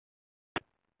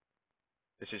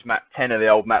This is map 10 of the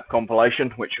old map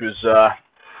compilation, which was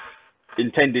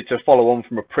intended to follow on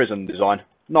from a prison design.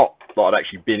 Not that I'd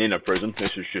actually been in a prison,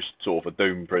 this was just sort of a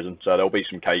Doom prison, so there'll be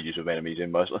some cages with enemies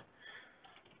in mostly.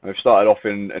 We've started off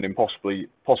in an impossible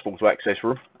to access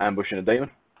room, ambushing a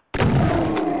demon.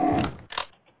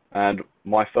 And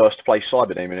my first place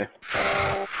Cyberdemon here.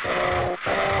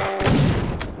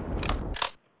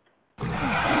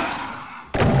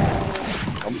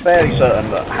 I'm fairly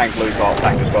certain that Hank Lucart's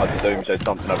Hacker's Guide to Doom said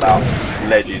something about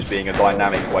ledges being a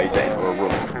dynamic way to enter a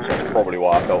room, so that's probably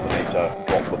why I felt the need to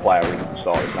drop the player in at the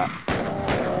start of this map.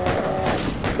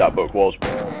 That book was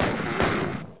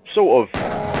sort of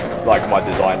like my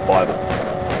design bible.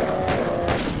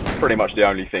 Pretty much the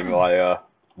only thing I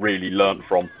really learnt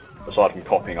from, aside from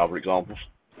copying other examples.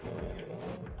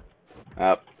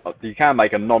 You can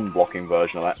make a non-blocking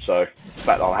version of that, so the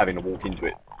fact that I'm having to walk into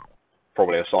it,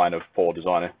 probably a sign of poor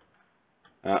designing.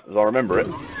 As I remember it,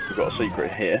 we've got a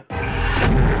secret here.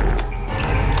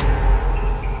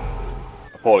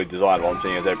 A poorly designed one,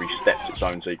 seeing as every step's its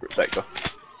own secret sector.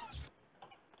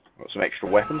 Got some extra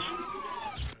weapons.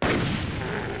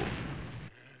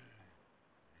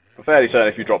 I'm fairly certain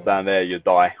if you drop down there you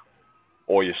die,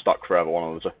 or you're stuck forever,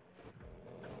 one of the two.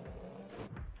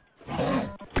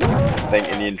 I think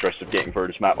in the interest of getting through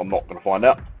this map I'm not going to find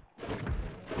out.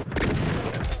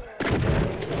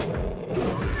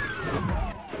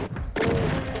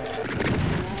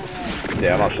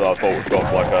 Yeah, much as I thought we've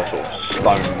got like a sort of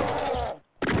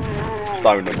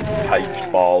stone and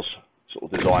caged bars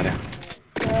sort of design here.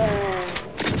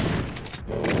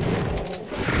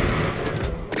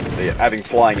 Yeah, having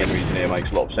flying enemies in here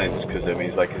makes a lot of sense because it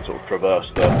means they can sort of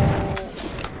traverse the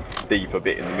deeper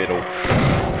bit in the middle.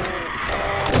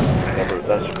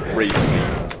 That's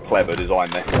reasonably clever design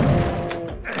there.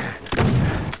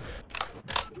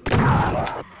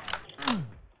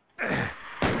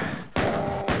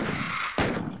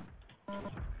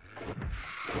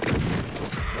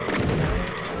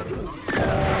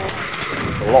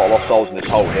 A lot of lost souls in this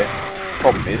hole here.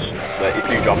 Problem is that if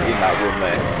you jump in that room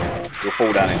there, you'll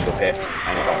fall down into a pit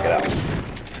and you can't get out.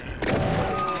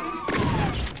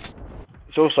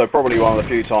 It's also probably one of the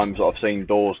few times that I've seen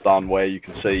doors done where you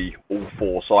can see all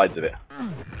four sides of it.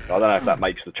 I don't know if that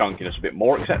makes the chunkiness a bit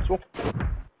more acceptable,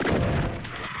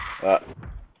 but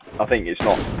I think it's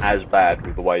not as bad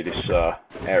with the way this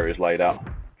area is laid out.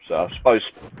 So I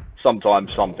suppose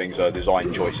sometimes some things are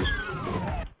design choices.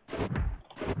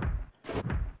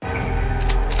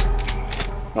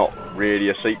 Not really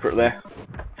a secret there.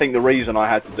 I think the reason I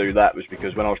had to do that was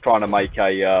because when I was trying to make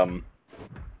a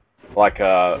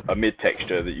mid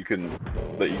texture that you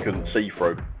couldn't see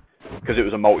through, because it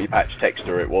was a multi-patch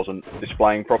texture, it wasn't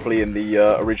displaying properly in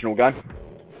the original game.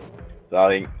 So I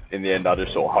think in the end I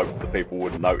just sort of hoped that people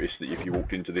wouldn't notice that if you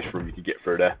walked into this room you could get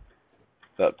through there.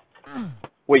 That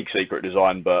weak secret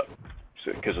design, but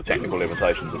because of technical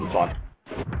limitations at the time.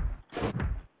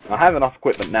 I have enough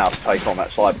equipment now to take on that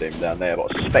Cyberdemon down there,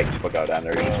 but I suspect if I go down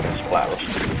there it's just going to splatter us.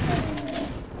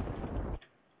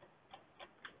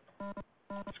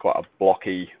 It's quite a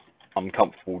blocky,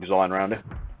 uncomfortable design around here.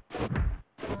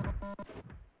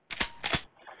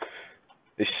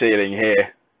 This ceiling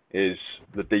here is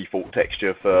the default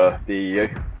texture for the EU,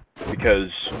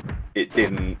 because it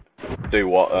didn't do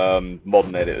what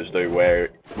modern editors do,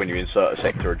 where when you insert a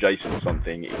sector adjacent to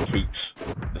something it keeps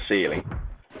the ceiling.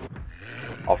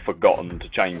 I've forgotten to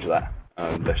change that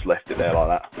and just left it there like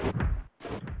that.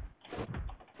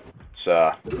 It's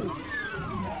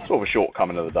sort of a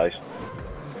shortcoming of the days.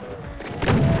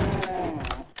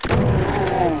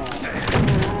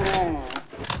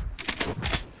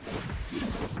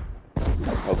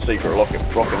 Old secret rocket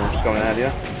launch coming out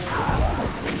here.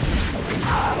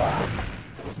 I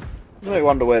really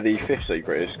wonder where the fifth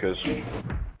secret is, because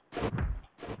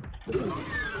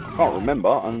I can't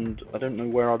remember and I don't know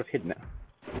where I'd have hidden it.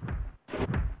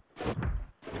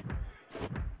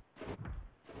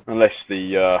 Unless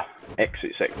the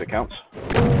exit sector counts,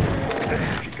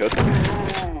 which it could.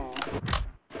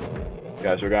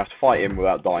 Okay, so we're going to have to fight him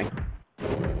without dying,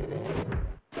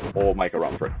 or make a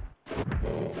run for it.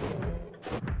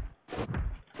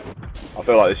 I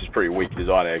feel like this is pretty weak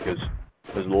design here, because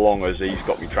as long as he's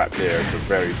got me trapped here, it's a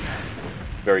very,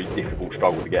 very difficult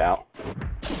struggle to get out.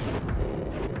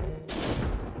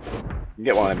 You can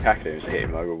get one of them cactus to hit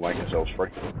him though, we'll make ourselves free.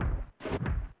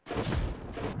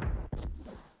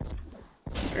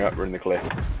 Yep, we're in the clear.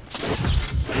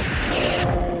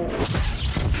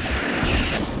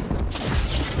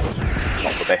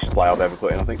 Not the best play I've ever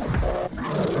put in, I think.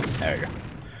 There we go.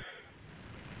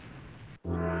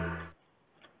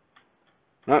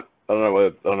 No, I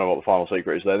don't know what the final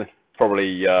secret is there then.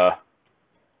 Probably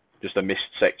just a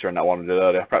missed sector in that one I did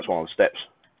earlier, perhaps one of the steps.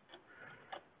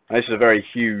 And this is a very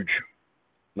huge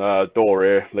door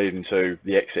here leading to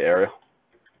the exit area.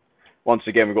 Once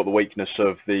again, we've got the weakness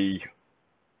of the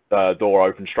door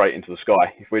open straight into the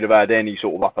sky. If we'd have had any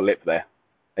sort of upper lip there,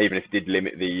 even if it did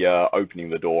limit the opening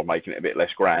of the door, making it a bit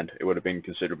less grand, it would have been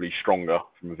considerably stronger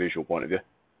from a visual point of view.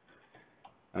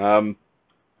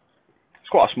 It's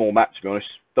quite a small map, to be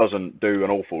honest. Doesn't do an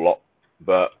awful lot,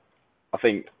 but I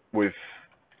think with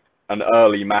an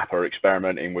early mapper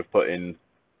experimenting with putting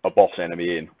a boss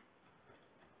enemy in,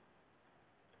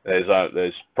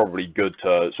 there's probably good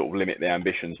to sort of limit the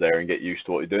ambitions there and get used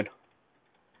to what you're doing.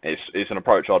 It's an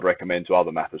approach I'd recommend to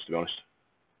other mappers, to be honest.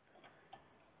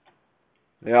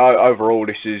 Yeah, overall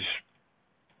this is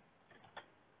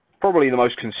probably the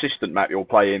most consistent map you'll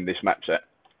play in this map set,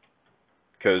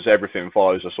 because everything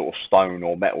follows a sort of stone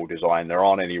or metal design. There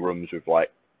aren't any rooms with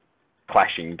like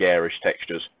clashing garish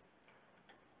textures.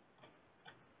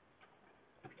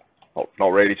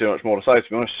 Not really too much more to say, to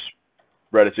be honest.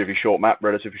 Relatively short map,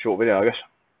 relatively short video, I guess.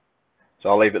 So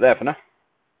I'll leave it there for now.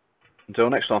 Until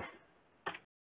next time.